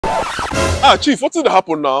Ah, Chief, what's going to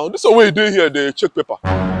happen now? This is way they here, they check paper.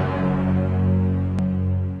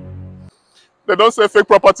 They don't say fake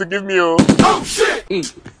property, give me oh. Oh shit!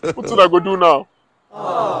 What should I go do now?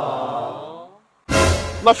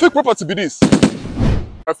 Now fake property be this.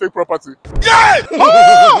 A fake property. Yeah!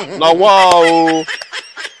 Ah! Now wow.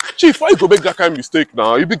 Chief, why you go make that kind of mistake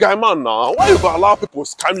now? You be guy man now. Why you go allow people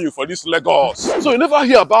scam you for this Lagos? So you never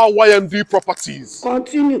hear about YMD properties.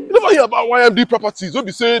 Continue. You never hear about YMD properties. Don't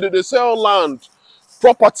be saying that they sell land,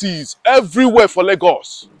 properties everywhere for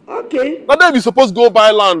Lagos. Okay. Now then you supposed to go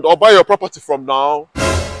buy land or buy your property from now.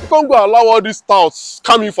 You can't go allow all these touts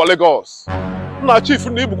coming for Lagos. Nah, Chief,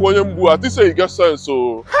 at least say you get sense,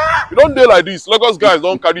 so you don't do like this. Lagos guys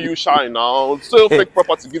don't carry you shine now. Still fake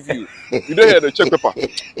property give you. You don't hear the check paper.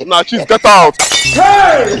 Nah, Chief, get out.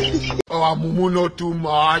 Hey! Oh, Mumu, not too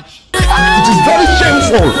much. It is very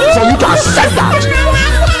shameful for you to accept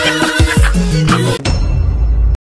that.